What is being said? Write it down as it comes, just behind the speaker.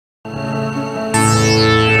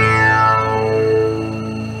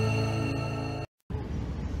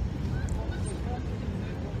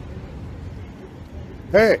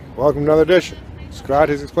Hey, welcome to another edition.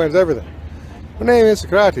 Socrates explains everything. My name is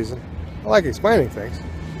Socrates and I like explaining things.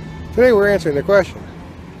 Today we're answering the question,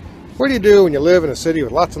 what do you do when you live in a city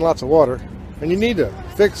with lots and lots of water and you need to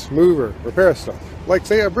fix, move, or repair stuff? Like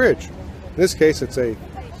say a bridge. In this case it's a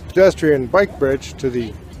pedestrian bike bridge to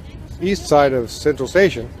the east side of Central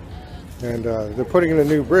Station, and they're putting in a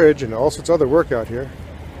new bridge and all sorts of other work out here.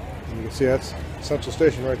 And you can see that's Central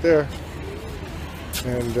Station right there,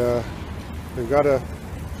 and they've got to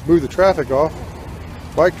move the traffic off,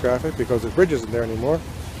 bike traffic, because the bridge isn't there anymore.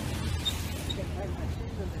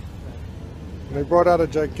 And they brought out a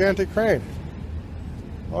gigantic crane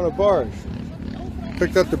on a barge,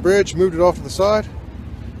 picked up the bridge, moved it off to the side,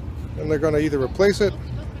 and they're going to either replace it,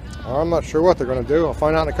 or I'm not sure what they're going to do. I'll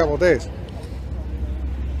find out in a couple of days.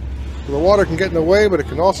 So the water can get in the way, but it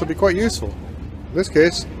can also be quite useful. In this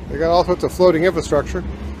case, they got all sorts of floating infrastructure.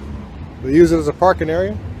 They use it as a parking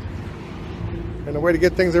area and a way to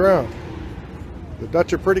get things around. The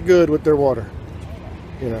Dutch are pretty good with their water,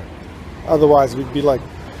 you know. Otherwise we'd be like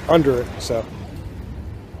under it. So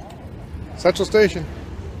Central Station,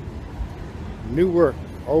 new work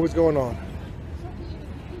always going on.